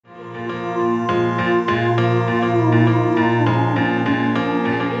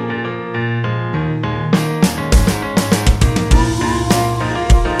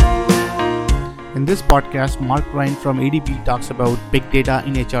this podcast, Mark Ryan from ADP talks about big data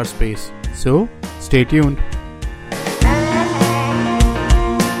in HR space. So, stay tuned.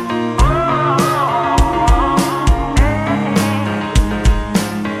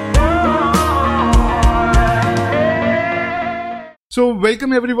 So,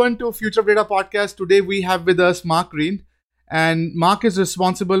 welcome everyone to Future of Data podcast. Today we have with us Mark Ryan, and Mark is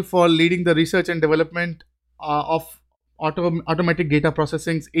responsible for leading the research and development of Automatic Data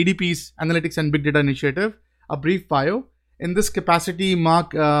Processing's ADP's Analytics and Big Data Initiative. A brief bio. In this capacity,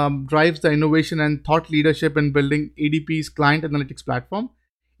 Mark drives the innovation and thought leadership in building ADP's client analytics platform.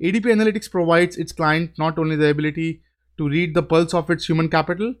 ADP Analytics provides its client not only the ability to read the pulse of its human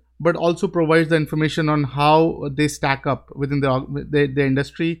capital, but also provides the information on how they stack up within the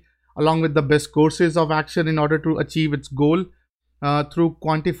industry, along with the best courses of action in order to achieve its goal through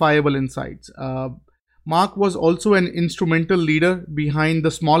quantifiable insights. Mark was also an instrumental leader behind the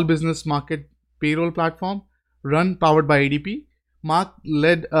small business market payroll platform powered by ADP. Mark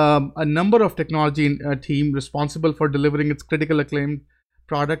led a number of technology team responsible for delivering its critical acclaimed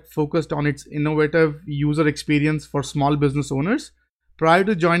product focused on its innovative user experience for small business owners. Prior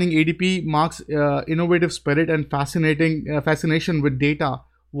to joining ADP, Mark's innovative spirit and fascination with data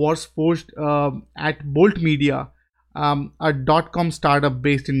was forged at Bolt Media, a dot-com startup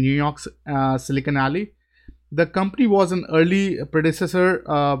based in New York's Silicon Alley. The company was an early predecessor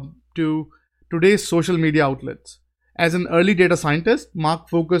to today's social media outlets. As an early data scientist, Mark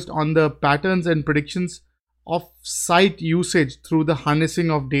focused on the patterns and predictions of site usage through the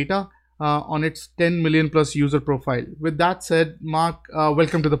harnessing of data on its 10 million plus user profile. With that said, Mark,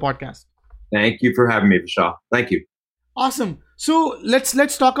 welcome to the podcast. Thank you for having me, Vishal. Thank you. Awesome. So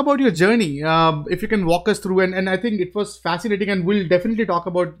let's talk about your journey. If you can walk us through, and I think it was fascinating, and we'll definitely talk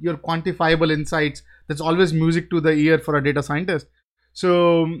about your quantifiable insights. That's always music to the ear for a data scientist.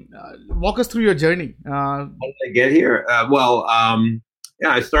 So walk us through your journey. How did I get here?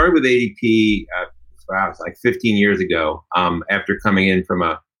 I started with ADP like 15 years ago. After coming in from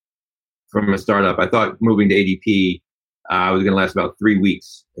a startup, I thought moving to ADP was going to last about 3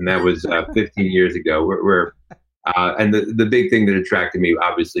 weeks, and that was 15 years ago. And the big thing that attracted me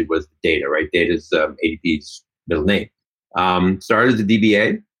obviously was the data, right? Data is ADP's middle name. Started as a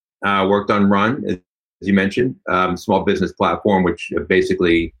DBA, worked on Run, as you mentioned, small business platform, which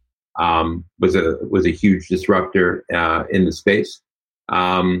basically was a huge disruptor in the space.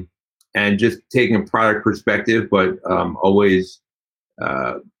 And just taking a product perspective, but always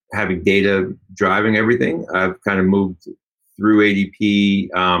having data driving everything. I've kind of moved through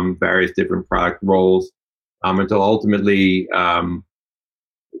ADP, various different product roles, until ultimately,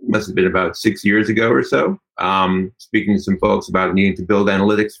 must have been about 6 years ago or so, speaking to some folks about needing to build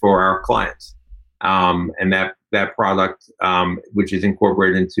analytics for our clients. And that product, which is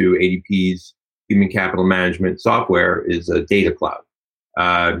incorporated into ADP's human capital management software, is a Data Cloud.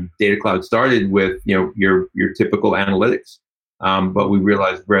 Data Cloud started with your typical analytics, but we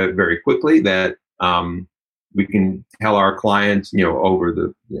realized very, very quickly that we can tell our clients,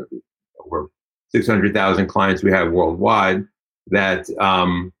 over 600,000 clients we have worldwide, that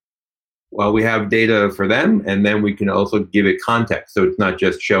we have data for them, and then we can also give it context. So it's not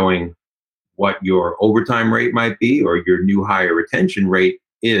just showing what your overtime rate might be or your new hire retention rate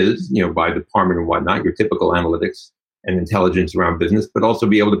is, by department and whatnot, your typical analytics and intelligence around business, but also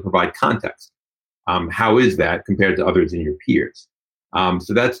be able to provide context. How is that compared to others in your peers?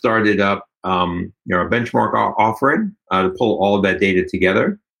 So that started up a benchmark offering to pull all of that data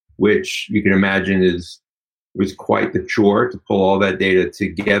together, which you can imagine was quite the chore to pull all that data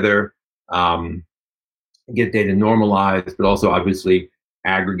together, get data normalized, but also obviously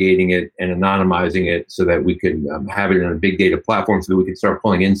aggregating it and anonymizing it so that we can have it in a big data platform so that we can start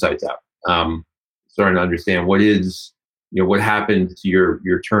pulling insights out. Starting to understand what happened to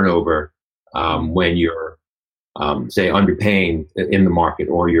your turnover when you're, say, underpaying in the market,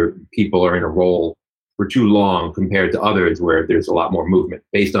 or your people are in a role for too long compared to others where there's a lot more movement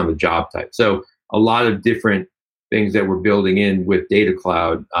based on the job type. So a lot of different things that we're building in with Data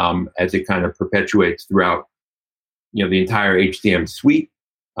Cloud as it kind of perpetuates throughout the entire HCM suite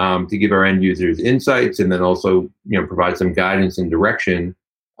to give our end users insights, and then also provide some guidance and direction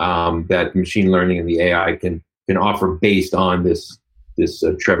that machine learning and the AI can offer based on this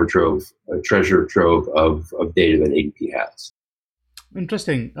treasure trove of data that ADP has.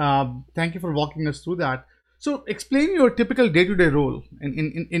 Interesting. Thank you for walking us through that. So explain your typical day-to-day role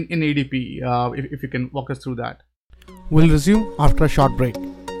in ADP, if you can walk us through that. We'll resume after a short break.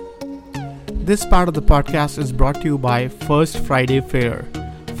 This part of the podcast is brought to you by First Friday Fair,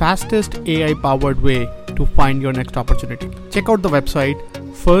 fastest AI-powered way to find your next opportunity. Check out the website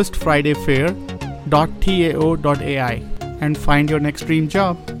First Friday Fair .tao.ai and find your next dream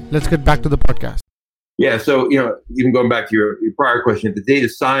job. Let's get back to the podcast. Yeah, so even going back to your prior question, the data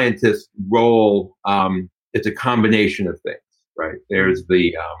scientist role, it's a combination of things, right? There's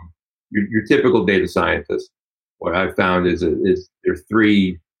the your typical data scientist. What I've found is there's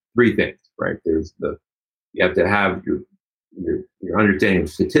three things, right? There's you have to have your understanding of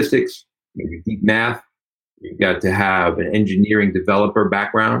statistics, your deep math. You've got to have an engineering developer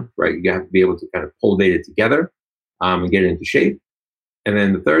background, right? You have to be able to kind of pull data together and get it into shape. And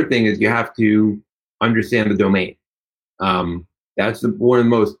then the third thing is you have to understand the domain. That's one of the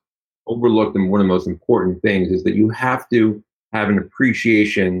most overlooked and one of the most important things is that you have to have an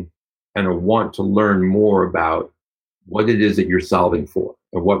appreciation and a want to learn more about what it is that you're solving for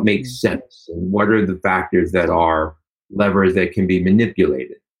and what makes sense and what are the factors that are levers that can be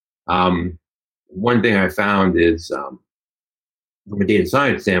manipulated. One thing I found is from a data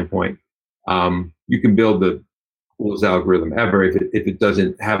science standpoint, you can build the coolest algorithm ever if it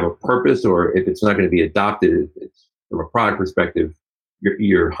doesn't have a purpose or if it's not going to be adopted. It's, from a product perspective,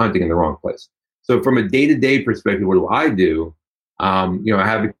 you're hunting in the wrong place. So from a day-to-day perspective, what do I do? I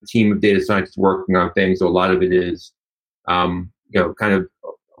have a team of data scientists working on things. So a lot of it is, kind of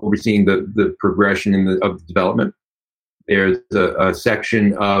overseeing the progression of the development. There's a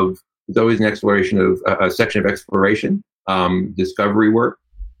section of, there's always an exploration of a section of exploration, discovery work,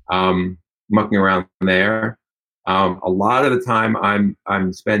 mucking around there. A lot of the time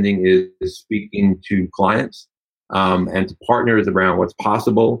I'm spending is speaking to clients and to partners around what's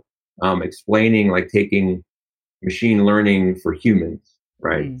possible, explaining, like taking machine learning for humans,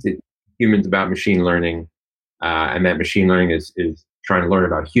 right? Humans about machine learning, and that machine learning is trying to learn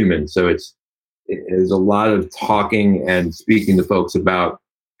about humans. So there's a lot of talking and speaking to folks about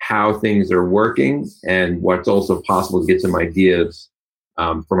how things are working and what's also possible to get some ideas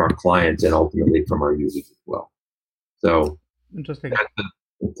from our clients and ultimately from our users as well. So interesting. That's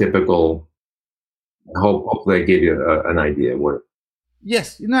the typical. Hopefully, I gave you an idea of what.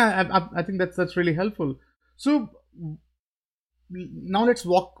 Yes, I think that's really helpful. So now let's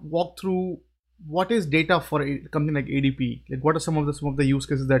walk through what is data for a company like ADP. Like, what are some of the use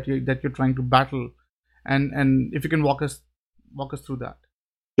cases that you're trying to battle, and if you can walk us through that.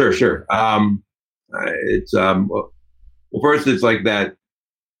 Sure. It's well, first it's like that.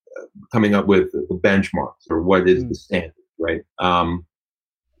 Coming up with the benchmarks or what is the standard, right?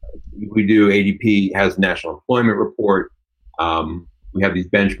 We do, ADP has a national employment report. We have these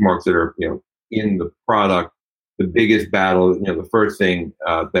benchmarks that are, in the product. The biggest battle, the first thing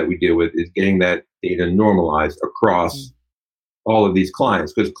that we deal with is getting that data normalized across all of these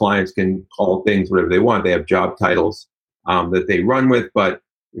clients, because clients can call things whatever they want. They have job titles that they run with, but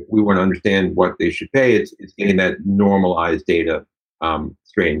if we want to understand what they should pay, it's getting that normalized data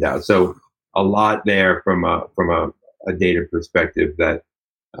straightened out. So a lot there from a data perspective that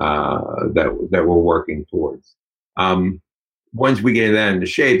we're working towards. Once we get that into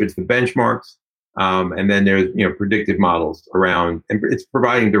shape, it's the benchmarks, and then there's predictive models around, and it's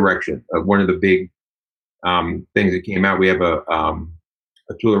providing direction. One of the big things that came out, we have a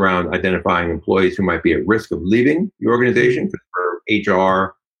tool around identifying employees who might be at risk of leaving the organization. For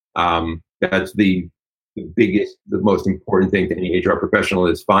HR, that's the biggest, the most important thing to any HR professional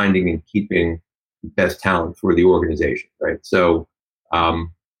is finding and keeping the best talent for the organization, right? So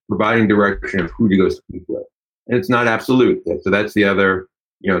providing direction of who to go speak with. And it's not absolute. So that's the other,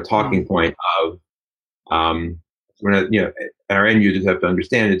 talking point of, our end users have to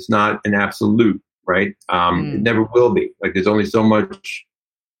understand it's not an absolute, right? It never will be. Like, there's only so much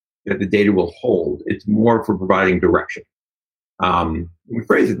that the data will hold. It's more for providing direction. We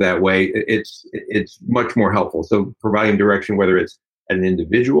phrase it that way, it's much more helpful. So providing direction, whether it's at an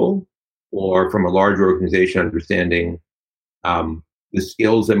individual or from a larger organization, understanding the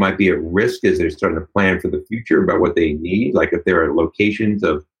skills that might be at risk as they're starting to plan for the future about what they need. Like if there are locations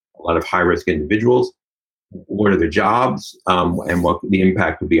of a lot of high-risk individuals, what are their jobs, and what the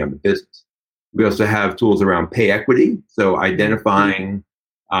impact would be on the business. We also have tools around pay equity, so identifying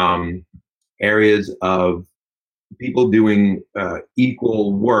areas of people doing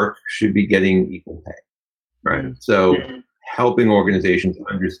equal work should be getting equal pay, right? So helping organizations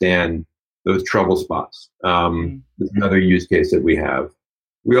understand those trouble spots. Is another use case that we have.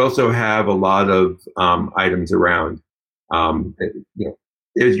 We also have a lot of items around,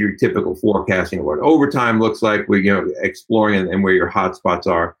 there's your typical forecasting of what overtime looks like. We're exploring and where your hotspots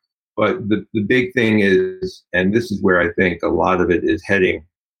are. But the big thing is, and this is where I think a lot of it is heading,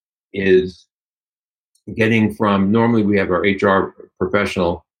 is getting from, normally we have our HR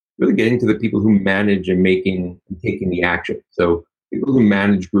professional, really getting to the people who manage and taking the action. So people who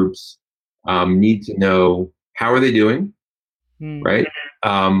manage groups, need to know how are they doing, right?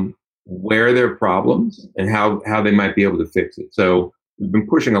 Where are their problems and how they might be able to fix it. So we've been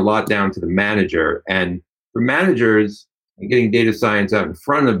pushing a lot down to the manager, and for managers and getting data science out in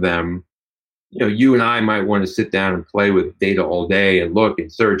front of them, you and I might want to sit down and play with data all day and look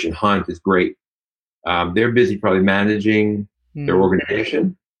and search and hunt is great. They're busy probably managing their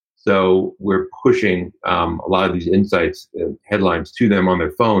organization. So we're pushing a lot of these insights, headlines to them on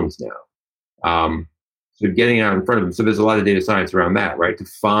their phones now. So getting out in front of them. So there's a lot of data science around that, right? To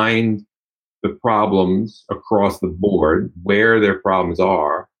find the problems across the board, where their problems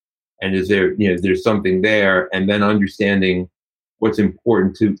are, and is there, there's something there, and then understanding what's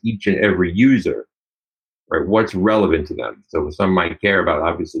important to each and every user, right? What's relevant to them. So some might care about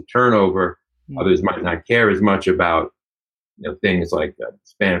obviously turnover, others might not care as much about things like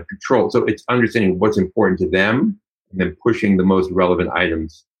span of control. So it's understanding what's important to them and then pushing the most relevant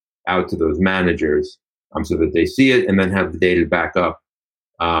items out to those managers so that they see it and then have the data back up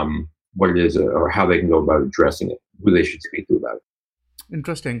what it is or how they can go about addressing it, who they should speak to about it.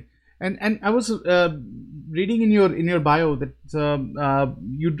 Interesting. And I was reading in your bio that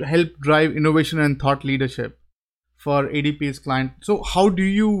you help drive innovation and thought leadership for ADP's client. So how do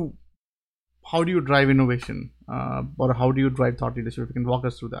you drive innovation or how do you drive thought leadership? If you can walk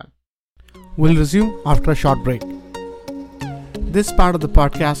us through that. We'll resume after a short break. This part of the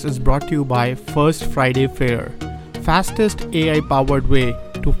podcast is brought to you by First Friday Fair, fastest AI-powered way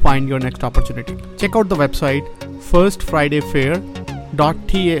to find your next opportunity. Check out the website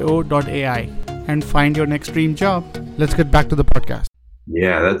firstfridayfair.tao.ai and find your next dream job. Let's get back to the podcast.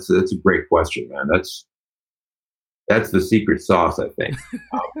 Yeah, that's a great question, man. That's the secret sauce, I think.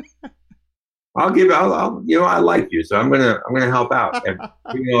 I like you, so I'm gonna help out and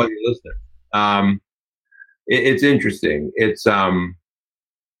bring all your listeners. It's interesting. It's first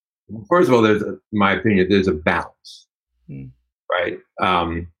of all, my opinion, there's a balance, right?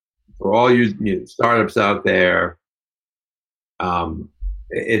 For all you startups out there,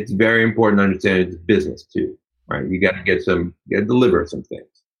 it's very important to understand it's business too, right? You got to deliver some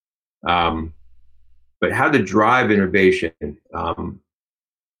things. But how to drive innovation,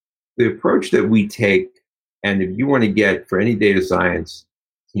 the approach that we take, and if you want to get for any data science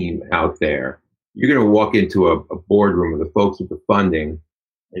team out there, you're going to walk into a boardroom with the folks with the funding,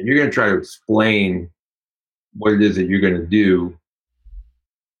 and you're going to try to explain what it is that you're going to do.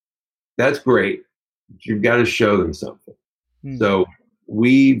 That's great, but you've got to show them something. So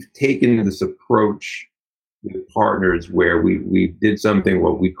we've taken this approach with partners where we did something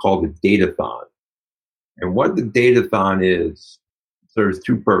what we call the Datathon. And what the Datathon is, serves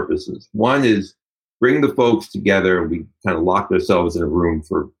two purposes. One is bring the folks together, and we kind of locked ourselves in a room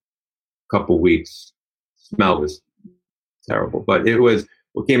for a couple weeks. Smell was terrible, but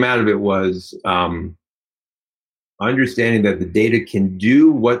what came out of it was understanding that the data can do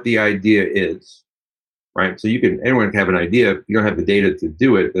what the idea is, right? So anyone can have an idea. If you don't have the data to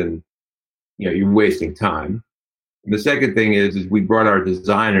do it, then you're wasting time. And the second thing is we brought our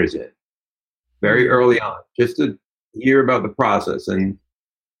designers in very early on just to hear about the process, and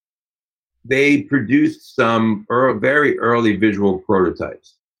they produced some very early visual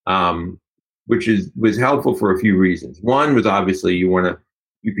prototypes, which was helpful for a few reasons. One was obviously you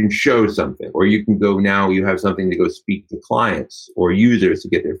can show something, or you can go now, you have something to go speak to clients or users to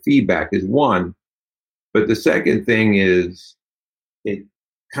get their feedback is one. But the second thing is it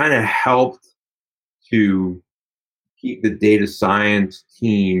kind of helped to keep the data science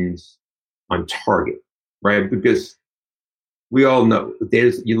teams on target, right? Because we all know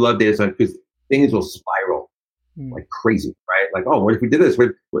you love data science because things will spiral like crazy, right? Like, oh, what if we did this?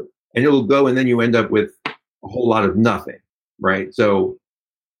 What? And it'll go, and then you end up with a whole lot of nothing, right? So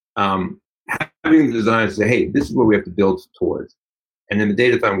having the designers say, hey, this is what we have to build towards. And in the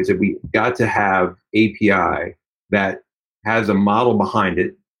Datathon, we said we got to have API that has a model behind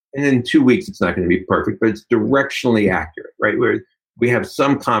it. And in 2 weeks, it's not going to be perfect, but it's directionally accurate, right? Where we have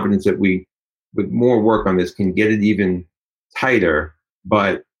some confidence that we, with more work on this, can get it even tighter,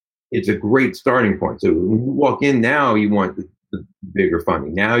 but it's a great starting point. So when you walk in now, you want the bigger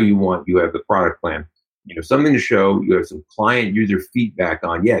funding. Now you have the product plan, something to show, you have some client user feedback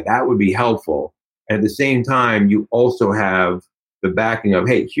on, that would be helpful. And at the same time, you also have the backing of,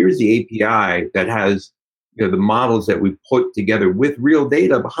 hey, here's the API that has, the models that we put together with real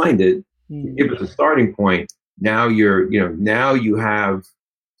data behind it to give us a starting point. Now now you have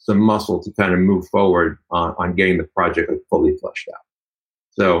some muscle to kind of move forward on getting the project fully fleshed out.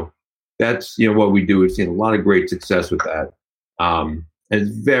 So that's, what we do. We've seen a lot of great success with that. And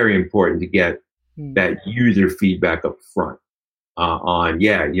it's very important to get that user feedback up front. on,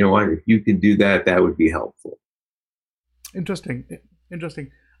 yeah, you know what, if you can do that, that would be helpful. Interesting.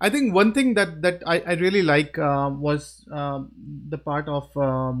 Interesting. I think one thing that I really like was the part of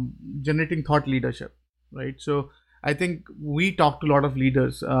generating thought leadership, right? So I think we talk to a lot of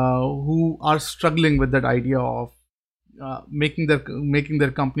leaders who are struggling with that idea of making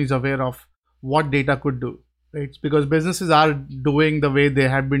their companies aware of what data could do, right? Because businesses are doing the way they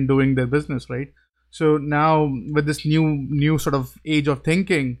had been doing their business, right? So now with this new sort of age of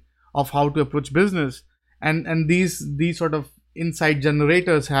thinking of how to approach business, and these sort of insight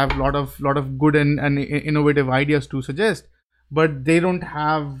generators have a lot of good and innovative ideas to suggest, but they don't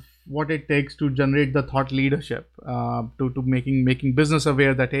have what it takes to generate the thought leadership to making business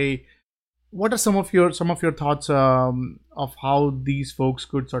aware that, hey, what are some of your thoughts of how these folks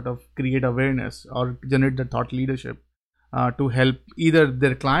could sort of create awareness or generate the thought leadership to help either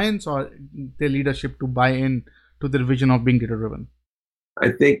their clients or their leadership to buy in to their vision of being data driven?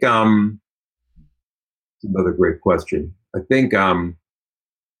 I think it's another great question. I think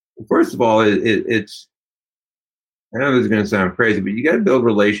first of all, it's, I know this is going to sound crazy, but you got to build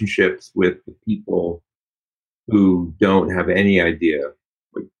relationships with the people who don't have any idea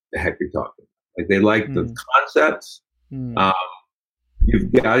what the heck you're talking about. Like, they like the concepts. Mm.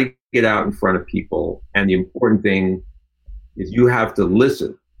 You've got to get out in front of people, and the important thing is you have to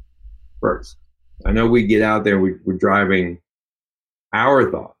listen first. I know we get out there, we're driving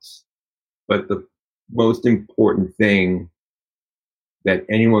our thoughts, but the most important thing that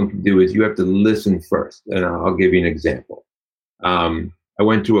anyone can do is you have to listen first. And I'll give you an example. I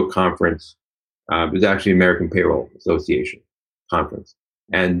went to a conference. It was actually American Payroll Association conference,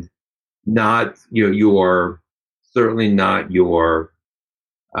 and not, certainly not your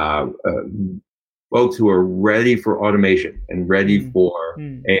folks who are ready for automation and ready for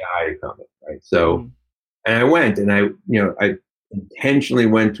AI to come in, right? So, and I went, and I intentionally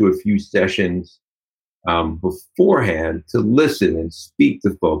went to a few sessions beforehand to listen and speak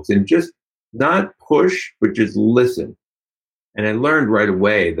to folks and just not push, but just listen. And I learned right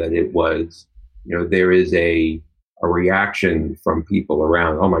away that it was, there is a reaction from people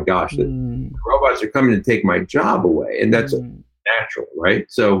around. Oh my gosh, the robots are coming to take my job away, and that's natural, right?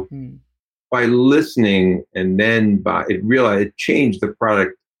 So by listening, and then it changed the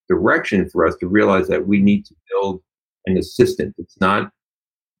product direction for us to realize that we need to build an assistant. It's not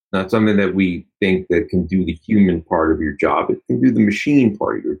something that we think that can do the human part of your job. It can do the machine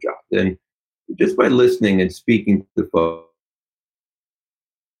part of your job. And just by listening and speaking to folks,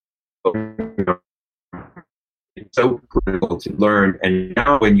 it's so critical to learn. And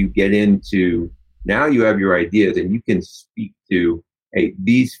now when you get into, now you have your ideas and you can speak to, hey,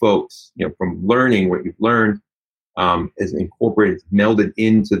 these folks, from learning what you've learned, as incorporated, melded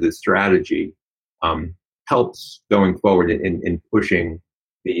into the strategy, helps going forward in pushing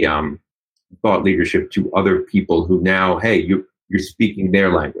the thought leadership to other people who now, hey, you're speaking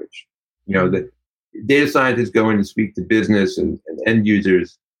their language. The data scientists go in to speak to business and end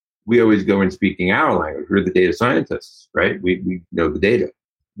users. We always go in speaking our language. We're the data scientists, right? We know the data.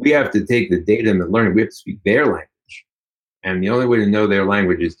 We have to take the data and the learning. We have to speak their language. And the only way to know their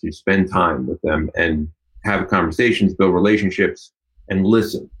language is to spend time with them and have conversations, build relationships, and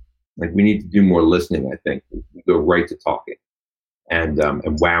listen. Like, we need to do more listening, I think. We go right to talking and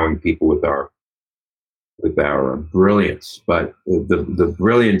wowing people with our brilliance. But the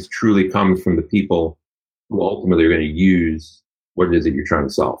brilliance truly comes from the people who ultimately are going to use what it is that you're trying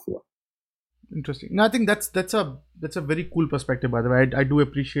to solve for. Interesting. No, I think that's a very cool perspective, by the way. I do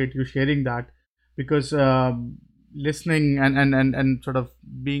appreciate you sharing that, because listening and sort of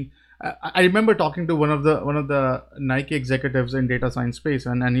being. I remember talking to one of the Nike executives in data science space,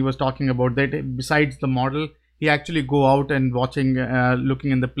 and he was talking about that. Besides the model, he actually go out and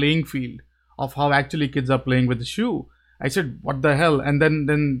looking in the playing field of how actually kids are playing with the shoe. I said, what the hell? And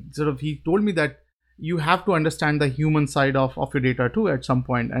then sort of he told me that you have to understand the human side of your data too at some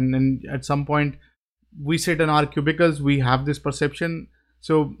point. And then at some point, we sit in our cubicles, we have this perception.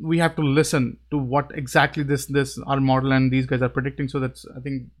 So we have to listen to what exactly this our model and these guys are predicting. So that's, I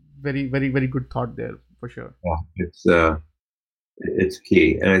think, very, very, very good thought there for sure. Yeah, it's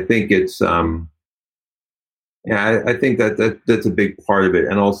key. And I think it's, I think that's a big part of it.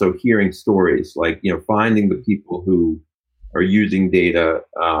 And also hearing stories, like, finding the people who are using data,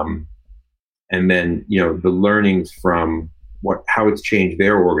 and then, the learnings from how it's changed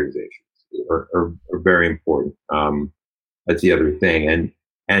their organizations are very important. That's the other thing.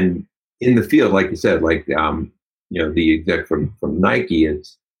 And in the field, like you said, like, the exec from Nike,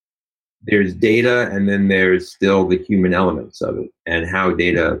 there's data, and then there's still the human elements of it, and how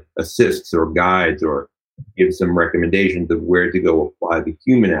data assists or guides or give some recommendations of where to go apply the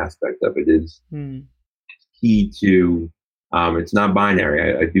human aspect of it is key to. It's not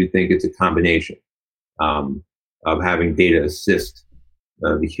binary. I do think it's a combination of having data assist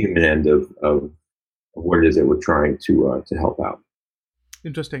the human end of what it is that we're trying to help out.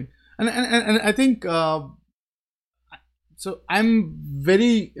 Interesting, and I think so. I'm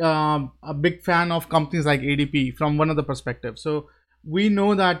very a big fan of companies like ADP from one of the perspectives. So we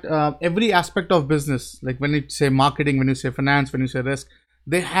know that every aspect of business, like when you say marketing, when you say finance, when you say risk,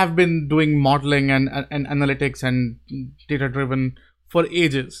 they have been doing modeling and analytics and data driven for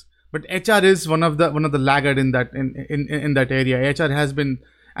ages. But HR is one of the laggard in that in that area. HR has been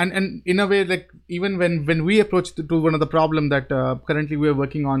and in a way, like even when we approach to one of the problem that currently we are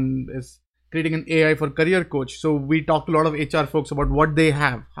working on is creating an AI for career coach. So we talk to a lot of HR folks about what they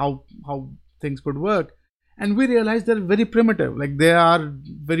have, how things could work, and we realize they're very primitive. Like they are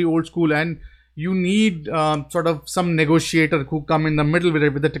very old school, and you need sort of some negotiator who come in the middle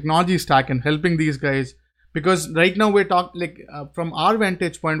with the technology stack and helping these guys. Because right now we're talking like from our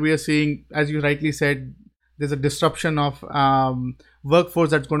vantage point, we are seeing, as you rightly said, there's a disruption of workforce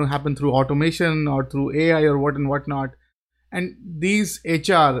that's going to happen through automation or through AI or whatnot. And these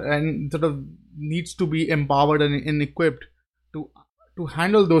HR and sort of needs to be empowered and equipped to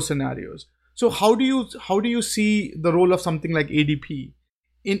handle those scenarios. So how do you see the role of something like ADP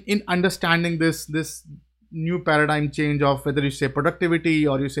in understanding this new paradigm change of whether you say productivity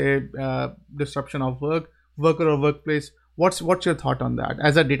or you say disruption of worker or workplace? What's your thought on that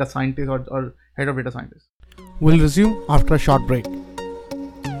as a data scientist or head of data scientist? We'll resume after a short break.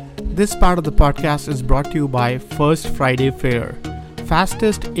 This part of the podcast is brought to you by First Friday Fair,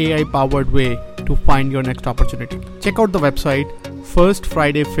 fastest AI-powered way to find your next opportunity. Check out the website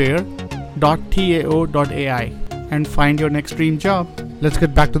firstfridayfair.tao.ai and find your next dream job. Let's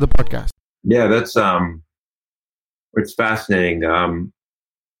get back to the podcast. Yeah, that's it's fascinating.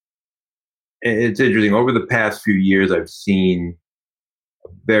 It's interesting. Over the past few years, I've seen a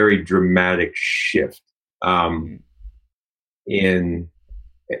very dramatic shift in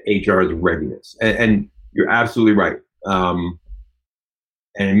HR's readiness, and you're absolutely right. And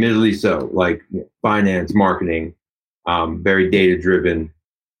admittedly so, like finance, marketing, very data driven.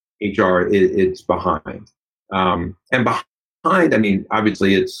 HR, it's behind. And behind, I mean,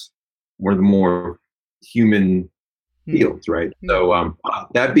 obviously, it's one of the more human fields, right? So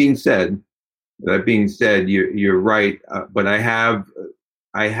that being said, you're right. But I have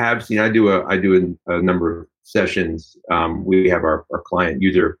seen. I do a number of sessions. We have our client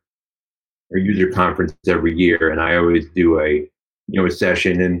user conference every year, and I always do a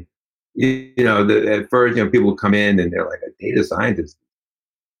session. And at first, people come in and they're like, a data scientist.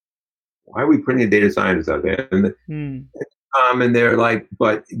 Why are we putting a data scientist out there? And and they're like,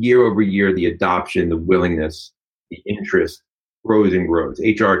 but year over year, the adoption, the willingness, the interest grows and grows.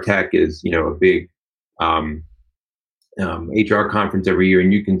 HR Tech is, a big HR conference every year,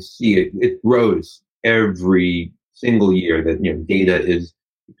 and you can see it grows every single year that, data is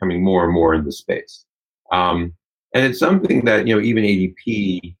becoming more and more in the space. And it's something that, even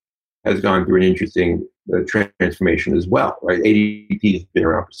ADP has gone through an interesting transformation as well, right? ADP has been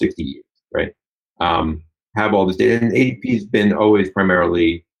around for 60 years, right? Have all this data, and ADP has been always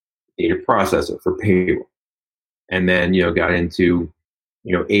primarily data processor for payroll. And then, got into,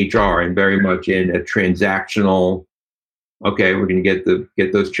 HR and very much in a transactional, okay, we're going to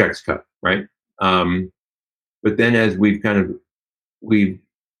get those checks cut, right? But then as we've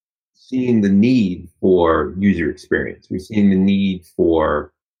seen the need for user experience, we've seen the need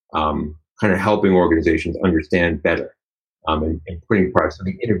for kind of helping organizations understand better and putting price. So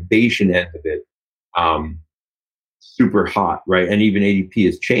the innovation end of it, super hot, right? And even ADP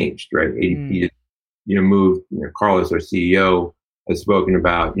has changed, right? ADP has, moved, Carlos, our CEO, has spoken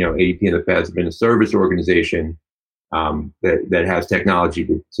about, ADP in the past has been a service organization that has technology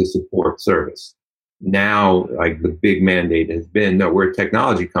to support service. Now, like the big mandate has been, no, we're a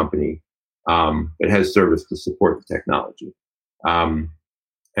technology company that has service to support the technology. And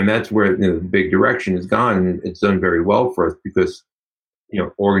that's where the big direction has gone, and it's done very well for us because,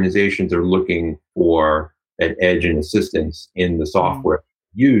 organizations are looking for that edge and assistance in the software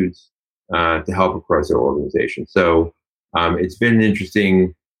used to help across their organization. So it's been an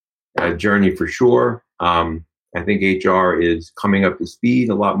interesting journey for sure. I think HR is coming up to speed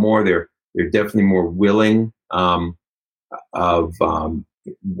a lot more. They're definitely more willing of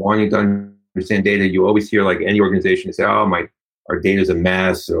wanting to understand data. You always hear like any organization say, "Oh, our data's a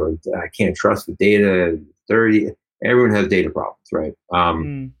mess," or "I can't trust the data." It's dirty. Everyone has data problems, right?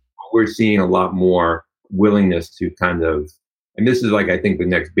 We're seeing a lot more willingness to kind of, and this is like I think the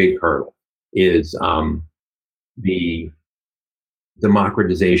next big hurdle is the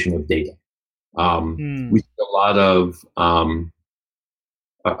democratization of data. We see a lot of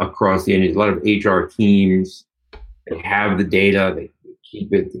across the industry, a lot of HR teams. They have the data. They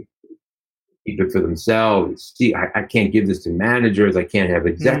keep it for themselves. See, I can't give this to managers. I can't have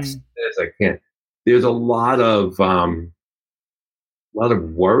execs. This. I can't. There's a lot of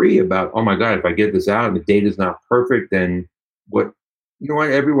worry about, oh my God, if I get this out and the data is not perfect, then what? You know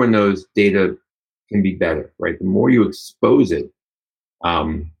what? Everyone knows data can be better, right? The more you expose it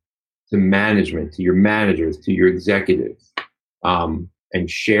to management, to your managers, to your executives, and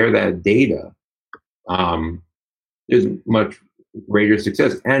share that data, there's much greater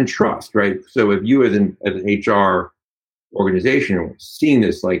success and trust, right? So if you as an HR organization are seeing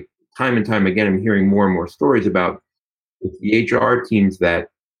this like time and time again, I'm hearing more and more stories about it's the HR teams that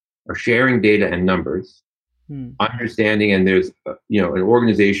are sharing data and numbers, understanding, and there's an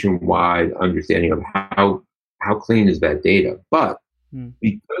organization-wide understanding of how clean is that data. But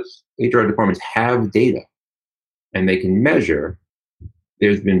because HR departments have data and they can measure,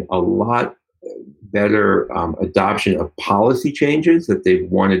 there's been a lot better adoption of policy changes that they've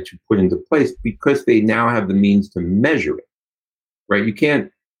wanted to put into place because they now have the means to measure it, right? You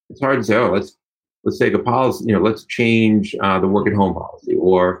can't, it's hard to say, oh, let's take a policy, let's change the work at home policy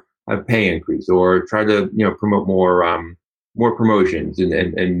or have pay increase or try to, promote more promotions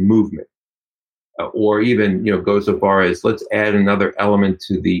and movement. Or even, go so far as let's add another element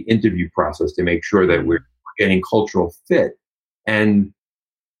to the interview process to make sure that we're getting cultural fit. And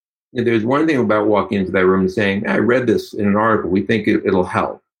there's one thing about walking into that room and saying, I read this in an article, we think it'll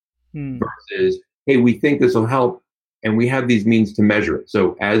help, versus, hey, we think this will help, and we have these means to measure it.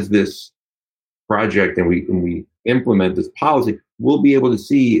 So as this project and we implement this policy, we'll be able to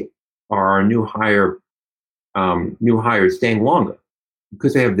see our new hires staying longer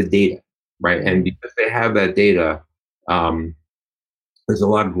because they have the data, right? And because they have that data, there's a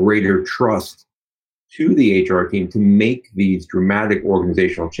lot greater trust to the HR team to make these dramatic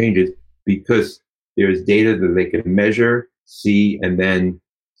organizational changes because there's data that they can measure, see, and then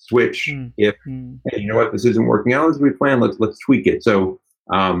switch if, hey, you know what, this isn't working out as we planned, let's tweak it. So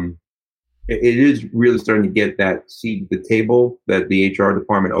it is really starting to get that seat at the table that the HR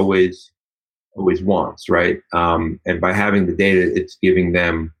department always wants, right? And by having the data, it's giving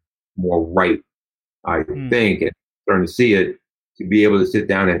them more right, I think, and starting to see it, to be able to sit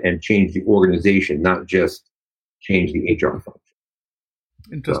down and change the organization, not just change the HR function.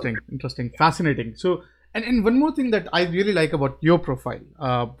 Interesting, fascinating. So, and one more thing that I really like about your profile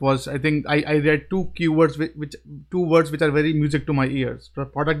was, I think I read two words which are very music to my ears: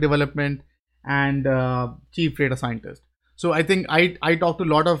 product development and chief data scientist. So I think I talked to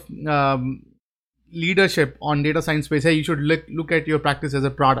a lot of leadership on data science space. Hey, you should look at your practice as a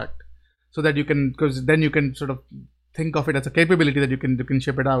product, so that you can, because then you can sort of think of it as a capability that you can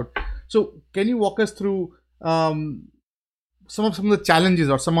ship it out. So can you walk us through some of the challenges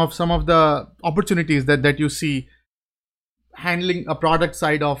or some of the opportunities that you see handling a product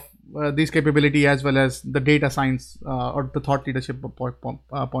side of this capability as well as the data science or the thought leadership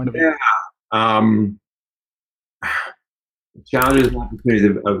point of view? Challenges and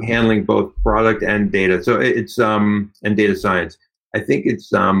opportunities of handling both product and data. So it's and data science. I think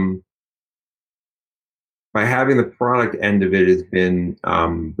it's by having the product end of it has been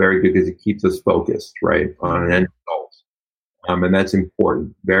very good because it keeps us focused, right, on an end result. And that's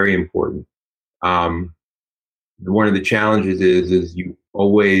important, very important. One of the challenges is you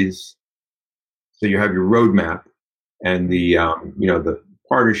always, so you have your roadmap and the the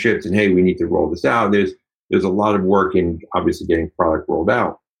partnerships and, hey, we need to roll this out. There's a lot of work in obviously getting product rolled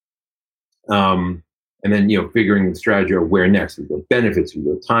out. And then, figuring the strategy of where next, the benefits,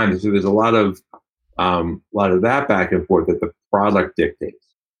 the time. So there's a lot of that back and forth that the product dictates.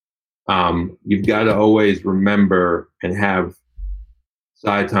 You've got to always remember and have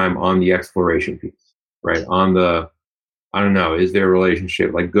side time on the exploration piece, right? On the, I don't know, is there a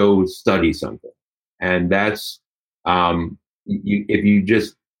relationship? Like, go study something. And that's, my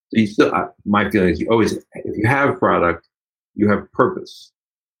feeling is you always, if you have product, you have purpose,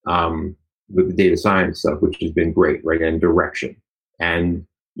 with the data science stuff, which has been great, right? And direction and,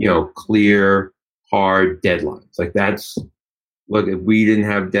 clear, hard deadlines. Like look, if we didn't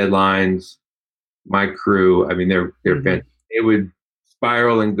have deadlines, my crew, I mean, they're fantastic. They would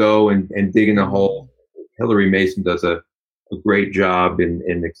spiral and go and dig in a hole. Hillary Mason does a great job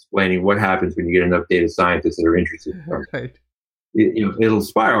in explaining what happens when you get enough data scientists that are interested in something. Right. It'll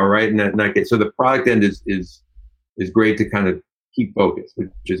spiral, right? And not get, so the product end is great to kind of keep focused,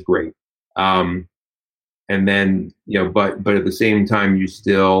 which is great. And then, but at the same time, you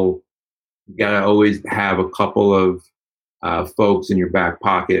still You got to always have a couple of folks in your back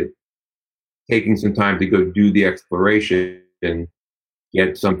pocket taking some time to go do the exploration and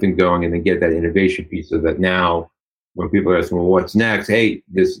get something going, and then get that innovation piece, so that now when people are asking, well, what's next? Hey,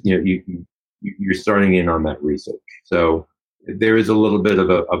 this, you're starting in on that research. So there is a little bit of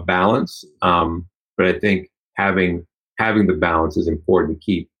a balance, but I think having the balance is important to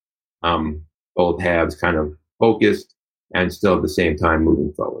keep both halves kind of focused and still at the same time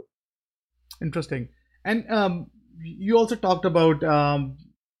moving forward. Interesting. And you also talked about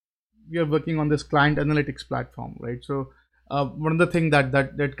you're working on this client analytics platform, right? So one of the things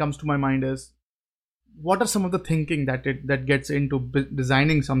that comes to my mind is, what are some of the thinking that gets into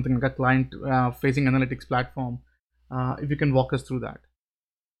designing something like a client facing analytics platform? If you can walk us through that.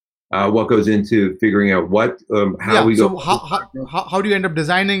 What goes into figuring out how we go? How do you end up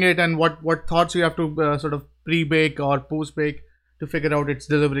designing it, and what thoughts you have to sort of pre-bake or post-bake to figure out it's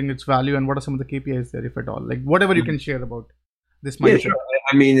delivering its value, and what are some of the KPIs there, if at all? Like whatever you can share about this mindset. Yeah, sure.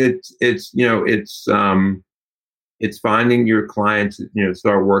 I mean, it's finding your clients,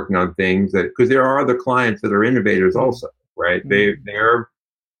 start working on things that, because there are other clients that are innovators also, right? They're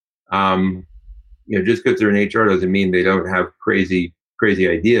just because they're in HR doesn't mean they don't have crazy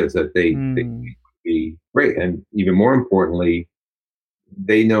ideas that they think would be great. And even more importantly,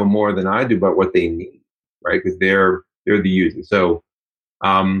 they know more than I do about what they need, right? Because they're the user. So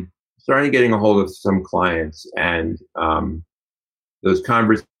starting getting a hold of some clients, and those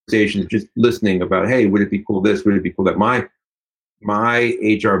conversations, just listening about, hey, would it be cool this? Would it be cool that? My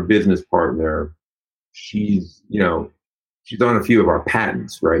HR business partner, she's on a few of our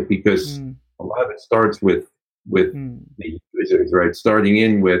patents, right? Because a lot of it starts with the users, right? Starting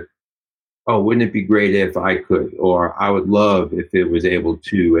in with, oh, wouldn't it be great if I could, or I would love if it was able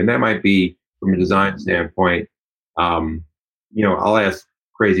to. And that might be from a design standpoint. I'll ask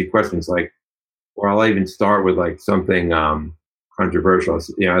crazy questions like, or I'll even start with like something controversial.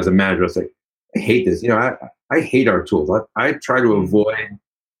 As a manager, I'll say, I hate this. I hate our tools. I try to avoid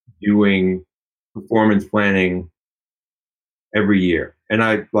doing performance planning every year, and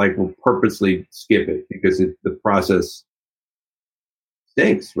I will purposely skip it because the process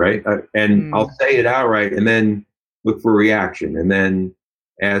stinks, right? I'll say it outright, and then look for reaction, and then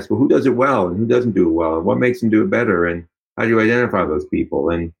ask, well, who does it well, and who doesn't do it well, and what makes them do it better, and how do you identify those people?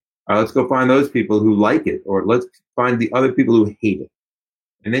 And let's go find those people who like it, or let's find the other people who hate it.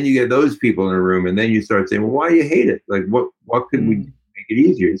 And then you get those people in a room, and then you start saying, well, why do you hate it? Like, what could we do to make it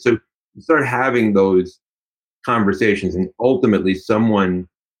easier? So you start having those conversations, and ultimately someone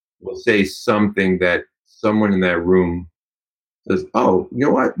will say something that someone in that room says, oh, you know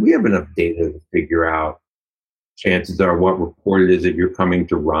what? We have enough data to figure out, chances are, what report it is that you're coming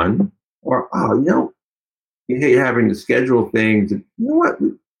to run. Or, you hate having to schedule things. You know what?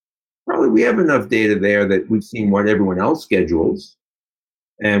 Probably we have enough data there that we've seen what everyone else schedules,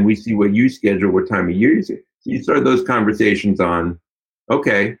 and we see what you schedule, what time of year you see. So you start those conversations on,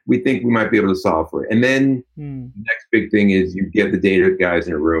 okay, we think we might be able to solve for it. And then the next big thing is you get the data guys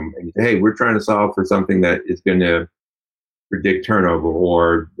in a room and you say, hey, we're trying to solve for something that is going to predict turnover,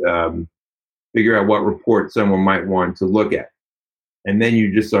 or figure out what report someone might want to look at. And then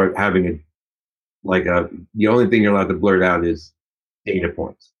you just start having the only thing you're allowed to blurt out is data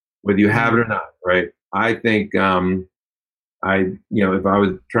points, whether you have it or not, right? I think, if I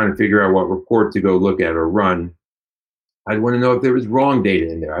was trying to figure out what report to go look at or run, I'd want to know if there was wrong data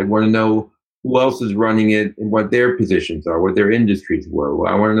in there. I'd want to know who else is running it and what their positions are, what their industries were.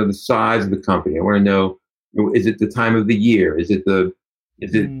 I want to know the size of the company. I want to know, is it the time of the year? Is it 20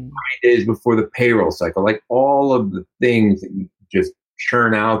 days before the payroll cycle? Like all of the things that you just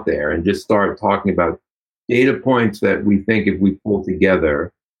churn out there, and just start talking about data points that we think if we pull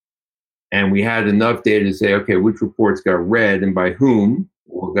together, and we had enough data to say, okay, which reports got read and by whom,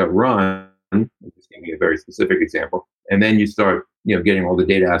 or got run. I'm just giving you a very specific example. And then you start, getting all the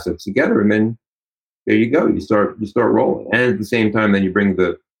data assets together, and then there you go. You start rolling. And at the same time, then you bring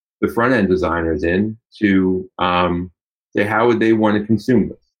the front end designers in to say, how would they want to consume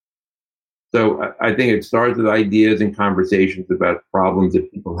this? So I think it starts with ideas and conversations about problems that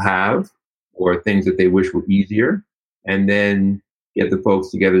people have, or things that they wish were easier, and then get the folks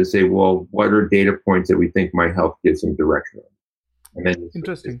together to say, well, what are data points that we think might help give some direction? And then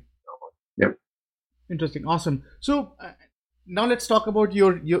interesting. Yep. Interesting. Awesome. So now let's talk about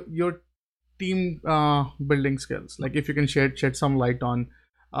your team building skills. Like, if you can shed some light on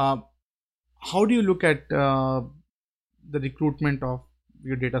how do you look at the recruitment of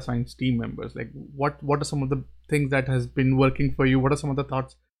your data science team members? Like, what are some of the things that has been working for you? What are some of the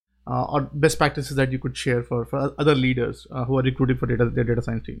thoughts or best practices that you could share for other leaders who are recruiting for their data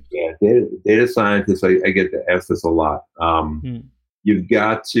science teams? Yeah, data scientists, I get to ask this a lot. You've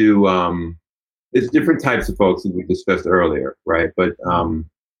got to, there's different types of folks that we discussed earlier, right? But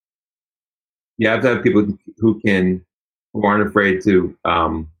you have to have people who aren't afraid to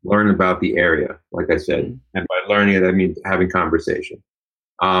learn about the area, like I said. And by learning it, I mean having conversation.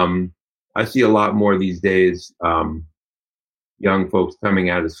 I see a lot more these days, young folks coming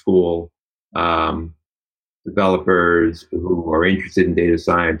out of school, developers who are interested in data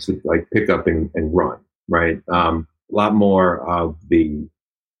science, who like pick up and run, right? A lot more of the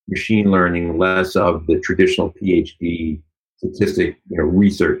machine learning, less of the traditional PhD statistic,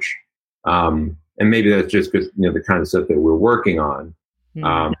 research. And maybe that's just because, the kind of stuff that we're working on. There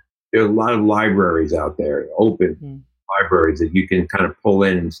are a lot of libraries out there, open libraries that you can kind of pull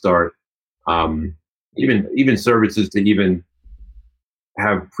in and start, even services to even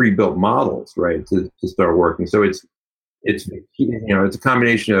have pre-built models, right, to start working. So it's a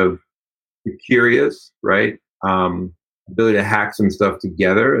combination of you're curious, right, ability to hack some stuff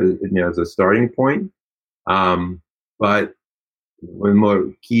together, as a starting point. But one of the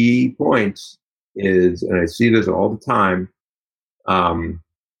more key points is, and I see this all the time,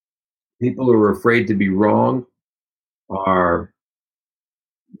 people who are afraid to be wrong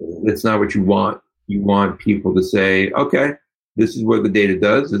it's not what you want. You want people to say, okay, this is what the data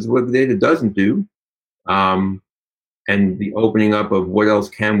does, this is what the data doesn't do. And the opening up of what else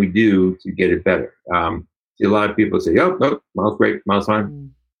can we do to get it better. See a lot of people say, oh, no, model's great, model's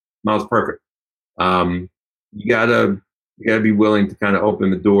fine, model's perfect. You gotta be willing to kind of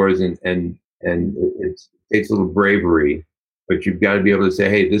open the doors and it takes a little bravery, but you've got to be able to say,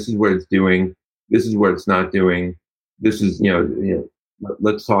 hey, this is what it's doing, this is what it's not doing, this is,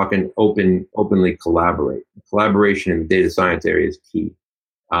 let's talk and openly collaborate. Collaboration in the data science area is key.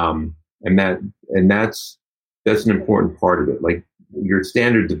 And that's an important part of it. Like your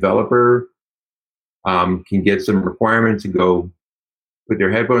standard developer can get some requirements and go put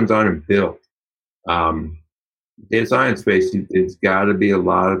their headphones on and build. Data science space, it's got to be a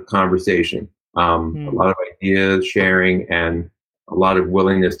lot of conversation, a lot of ideas sharing, and a lot of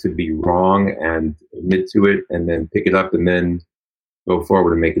willingness to be wrong and admit to it, and then pick it up and then go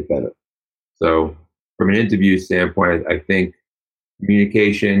forward and make it better. So from an interview standpoint, I think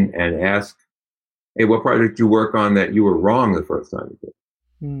communication and ask, hey, what project did you work on that you were wrong the first time you did?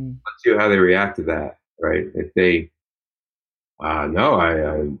 Let's see how they react to that, right? If they,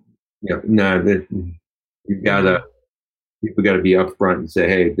 people got to be upfront and say,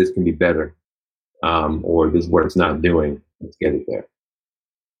 hey, this can be better, or this is what it's not doing. Let's get it there.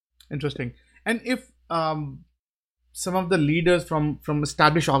 Interesting. And if some of the leaders from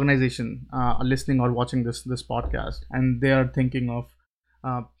established organization are listening or watching this podcast, and they are thinking of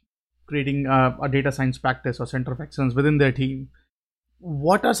creating a data science practice or center of excellence within their team,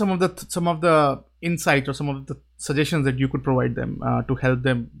 what are some of the insights or some of the suggestions that you could provide them to help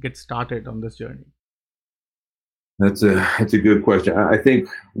them get started on this journey? That's a good question. I think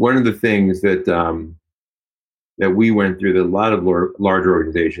one of the things that that we went through, that a lot of large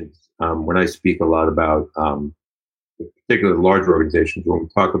organizations, when I speak a lot about particularly large organizations, when we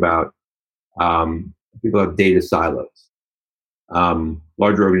talk about people have data silos.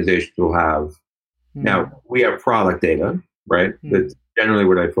 Larger organizations will have, now we have product data, right? That's generally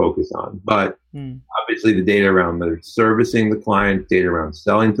what I focus on. But obviously the data around the servicing the client, data around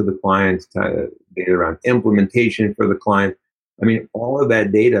selling to the clients, data around implementation for the client. I mean, all of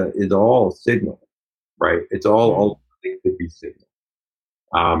that data is all signal, right? It's all could be signal.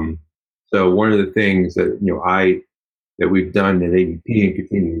 So one of the things that that we've done at ADP and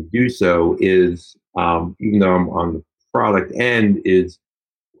continue to do so is, even though I'm on the product end, is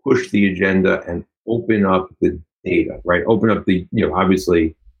push the agenda and open up the data, right? Open up the,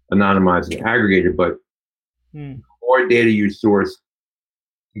 obviously anonymized and aggregated, but the more data you source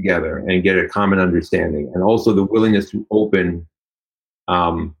together and get a common understanding, and also the willingness to open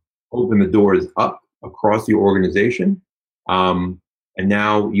the doors up across the organization. And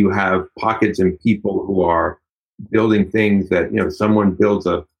now you have pockets and people who are building things that, someone builds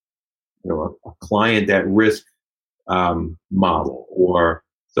a client at risk model, or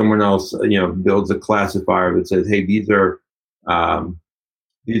someone else, builds a classifier that says, hey, these are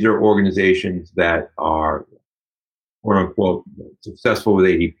organizations that are, quote unquote, successful with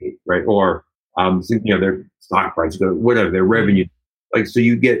ADP, right? Or, their stock price, whatever, their revenue. Like, so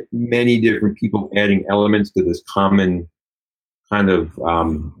you get many different people adding elements to this common kind of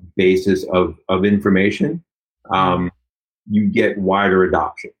basis of information. You get wider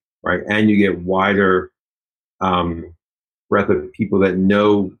adoption, right? And you get wider breadth of people that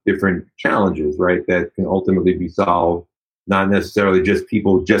know different challenges, right? That can ultimately be solved, not necessarily just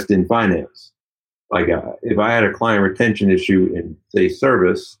people just in finance. Like if I had a client retention issue in, say,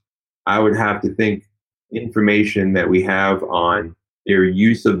 service, I would have to think information that we have on their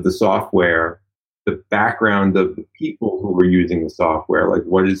use of the software, the background of the people who were using the software, like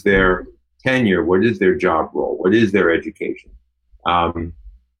what is their tenure, what is their job role, what is their education,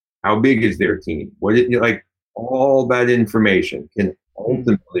 how big is their team, what is, like all that information can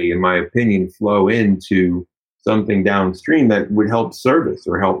ultimately, in my opinion, flow into something downstream that would help service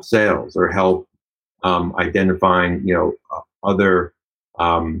or help sales or help identifying, other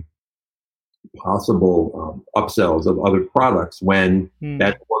possible upsells of other products when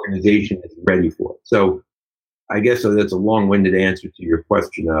that organization is ready for it. So I guess that's a long-winded answer to your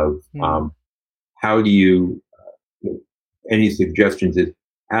question of how do you, any suggestions is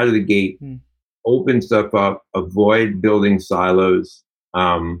out of the gate, open stuff up, avoid building silos,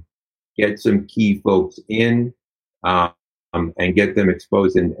 get some key folks in, and get them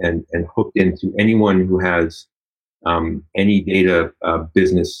exposed and hooked into anyone who has any data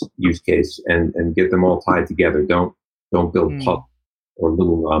business use case, and get them all tied together. Don't build puzzles or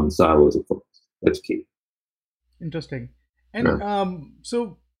little silos of folks. That's key. Interesting. And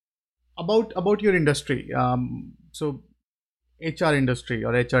so about your industry, so HR industry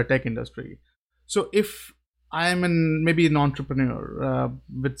or HR tech industry. So if I am maybe an entrepreneur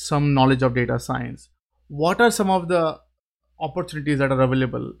with some knowledge of data science, what are some of the opportunities that are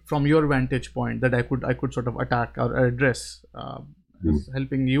available from your vantage point that I could sort of attack or address,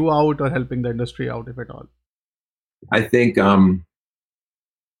 helping you out or helping the industry out, if at all? I think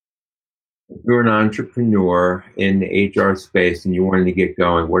if you're an entrepreneur in the HR space and you wanted to get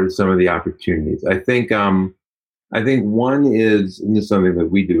going, what are some of the opportunities? I think one is, and this is something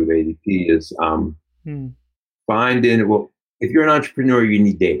that we do with ADP, is if you're an entrepreneur, you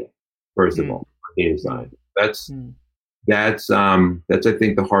need data, first of all, data science. That's I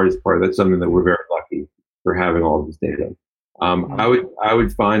think the hardest part. That's something that we're very lucky for, having all of this data. I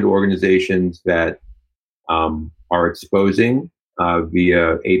would find organizations that are exposing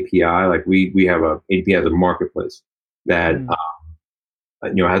via API. Like we have ADP has a marketplace that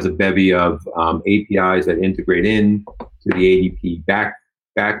has a bevy of APIs that integrate in to the ADP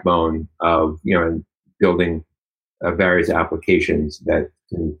backbone of and building various applications that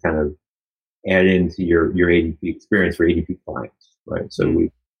can kind of add into your ADP experience for ADP clients, right? So a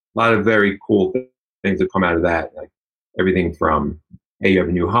lot of very cool things that come out of that, like everything from, hey, you have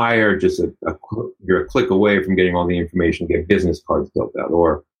a new hire, just you're a click away from getting all the information, get business cards built out,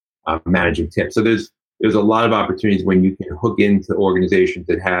 or managing tips. So there's a lot of opportunities when you can hook into organizations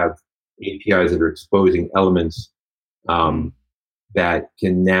that have APIs that are exposing elements that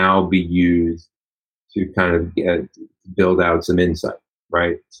can now be used to kind of build out some insight,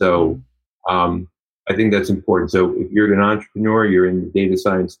 right? So I think that's important. So if you're an entrepreneur, you're in the data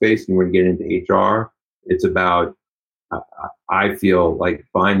science space, and you want to get into HR, it's about, I feel like,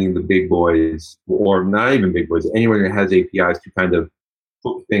 finding the big boys, or not even big boys, anyone that has APIs to kind of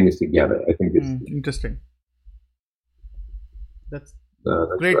hook things together. I think it's interesting. That's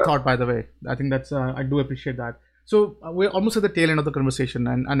great thought, by the way. I think that's I do appreciate that. So we're almost at the tail end of the conversation,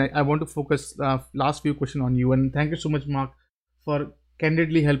 and I want to focus last few questions on you. And thank you so much, Mark, for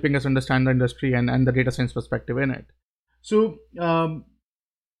candidly helping us understand the industry and the data science perspective in it. So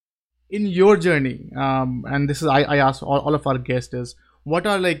in your journey, and this is I ask all of our guests, is what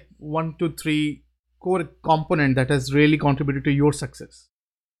are like 1 to 3 core component that has really contributed to your success?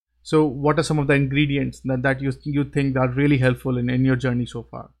 So what are some of the ingredients that you think are really helpful in your journey so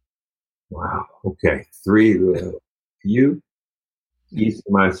far? Wow. Okay. 3 you keys to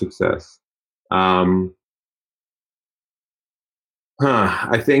my success. I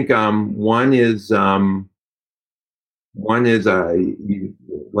think one is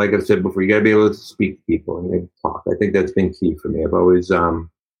like I said before, you got to be able to speak to people and talk. I think that's been key for me. I've always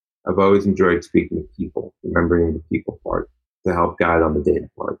enjoyed speaking to people, remembering the people part to help guide on the data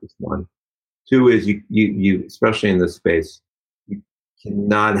part. Is one. 2 is you especially in this space, you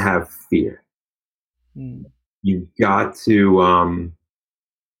cannot have fear. You've got to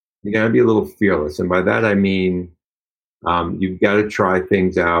be a little fearless, and by that I mean you've got to try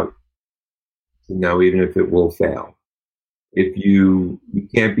things out to know even if it will fail. If you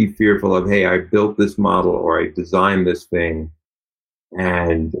can't be fearful of, hey, I built this model or I designed this thing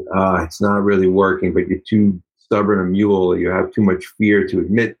and it's not really working, but you're too stubborn a mule, or you have too much fear to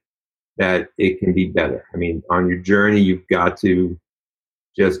admit that it can be better. I mean, on your journey, you've got to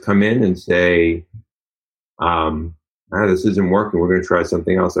just come in and say, this isn't working. We're going to try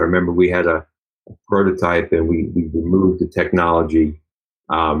something else. I remember we had a prototype, and we removed the technology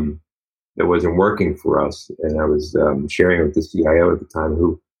that wasn't working for us. And I was sharing it with the CIO at the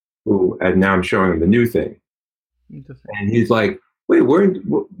time, and now I'm showing him the new thing. And he's like, "Wait,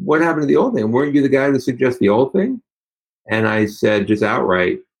 what happened to the old thing? Weren't you the guy to suggest the old thing?" And I said, just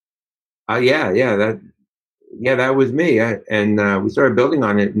outright, "Yeah, that was me." And we started building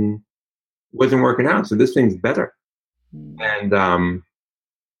on it, and it wasn't working out. So this thing's better. And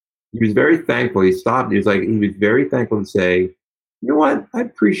he was very thankful. He stopped. He was very thankful to say, "You know what? I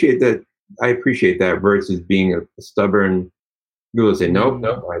appreciate that. Versus being a stubborn." People say, "Nope.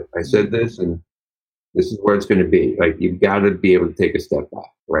 I said this, and this is where it's going to be." Like, you've got to be able to take a step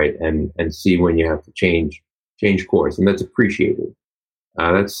back, right, and see when you have to change course, and that's appreciated.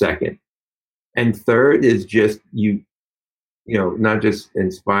 That's second. And third is just not just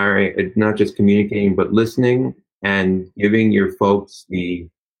inspiring, not just communicating, but listening and giving your folks the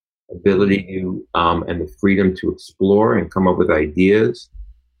ability to and the freedom to explore and come up with ideas,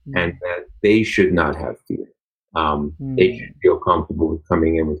 and that they should not have fear. They should feel comfortable with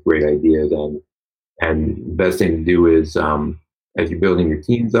coming in with great ideas, and the best thing to do is, as you're building your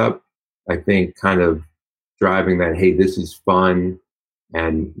teams up, I think kind of driving that, hey, this is fun,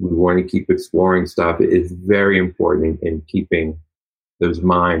 and we want to keep exploring stuff, is very important in keeping those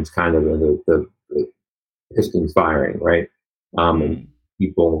minds kind of the pistons firing, right? And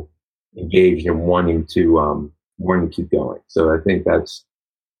people engaged in wanting to keep going. So I think that's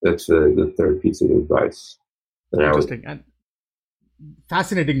the third piece of advice that Interesting and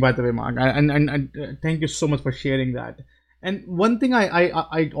fascinating, by the way, Mark. And thank you so much for sharing that. And one thing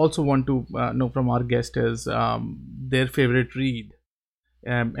I also want to know from our guest is their favorite read,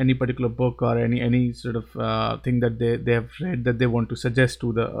 any particular book or any sort of thing that they have read that they want to suggest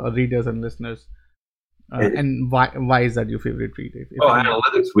to the readers and listeners. And why is that your favorite read?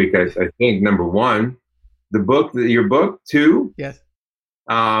 Analytics Week, I think, number one. Your book, two. Yes.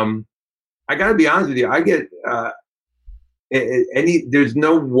 I got to be honest with you. I get there's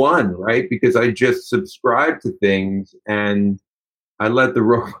no one, right? Because I just subscribe to things, and I let the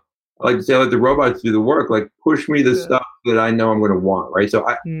robots do the work. Like, push me the stuff that I know I'm going to want, right? So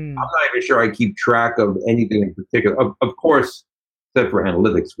I'm not even sure I keep track of anything in particular. Of course, except for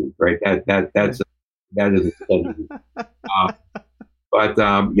Analytics Week, right? That is a study. But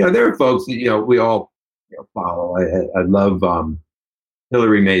there are folks that we all follow. I love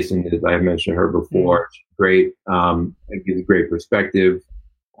Hillary Mason. As I mentioned her before. She's great. It gives a great perspective.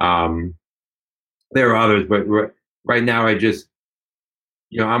 There are others, but right now I just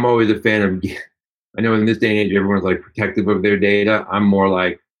I'm always a fan of. I know in this day and age everyone's like protective of their data. I'm more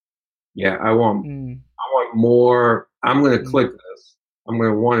like, I want more. I'm going to click this. I'm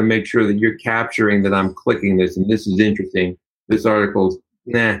going to want to make sure that you're capturing that I'm clicking this, and this is interesting. This article's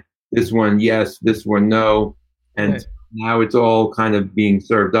this one yes, this one no, and now it's all kind of being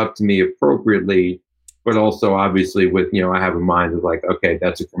served up to me appropriately, but also obviously with I have a mind of like, okay,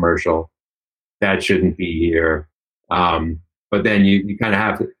 that's a commercial, that shouldn't be here. But then you kind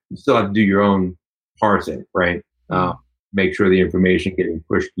of you still have to do your own parsing, right? Make sure the information getting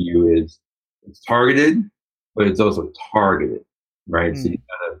pushed to you it's targeted, but it's also targeted. Right, so you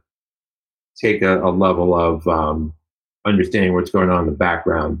gotta take a level of understanding what's going on in the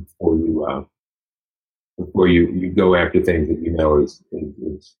background before you go after things that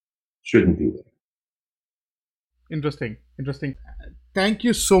is shouldn't be there. Interesting. Thank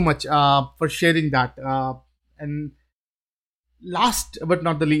you so much for sharing that. And last but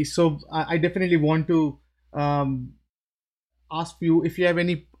not the least, so I definitely want to ask you if you have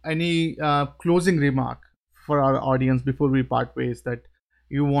any closing remark for our audience before we part ways, that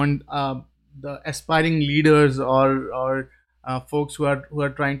you want the aspiring leaders or folks who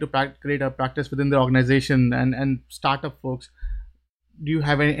are trying to create a practice within their organization and startup folks. Do you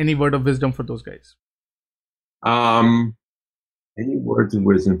have any word of wisdom for those guys? Any words of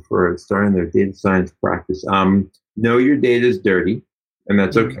wisdom for starting their data science practice? Know your data is dirty, and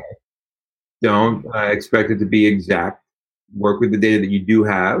that's okay. Don't expect it to be exact. Work with the data that you do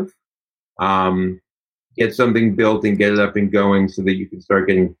have. Get something built and get it up and going so that you can start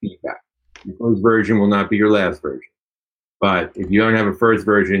getting feedback. Your first version will not be your last version. But if you don't have a first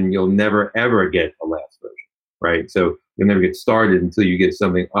version, you'll never, ever get a last version, right? So you'll never get started until you get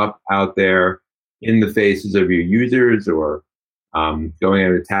something up out there in the faces of your users, or going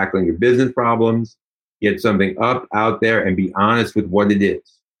out and tackling your business problems. Get something up out there and be honest with what it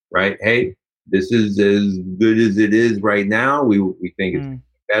is, right? Hey, this is as good as it is right now. We think it's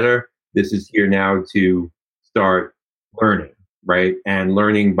better. This is here now to start learning, right? And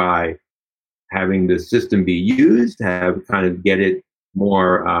learning by having the system be used, have kind of get it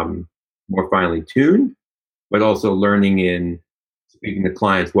more more finely tuned, but also learning in speaking to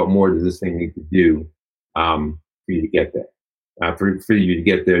clients, what more does this thing need to do for you to get there? For you to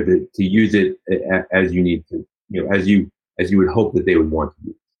get there, to use it as you need to, as you would hope that they would want to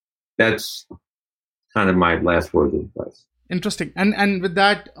use. That's kind of my last words of advice. Interesting. And with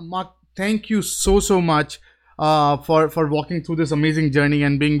that, Mark, thank you so much for walking through this amazing journey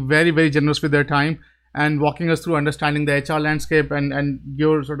and being very, very generous with your time and walking us through understanding the HR landscape and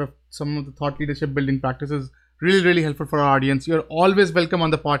your sort of some of the thought leadership building practices. Really, really helpful for our audience. You're always welcome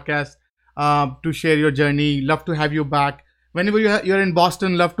on the podcast to share your journey. Love to have you back. Whenever you're in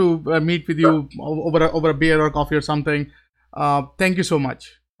Boston, love to meet with you over a beer or coffee or something. Thank you so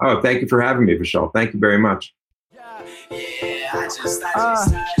much. Oh, thank you for having me, Vishal. Thank you very much. I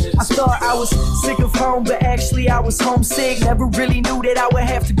thought I was sick of home, but actually I was homesick. Never really knew that I would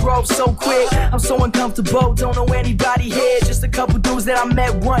have to grow up so quick. I'm so uncomfortable, don't know anybody here. Just a couple dudes that I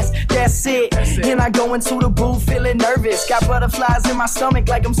met once, that's it. And I go into the booth feeling nervous. Got butterflies in my stomach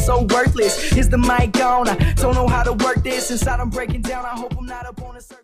like I'm so worthless. Is the mic on? I don't know how to work this. Inside I'm breaking down, I hope I'm not up on a certain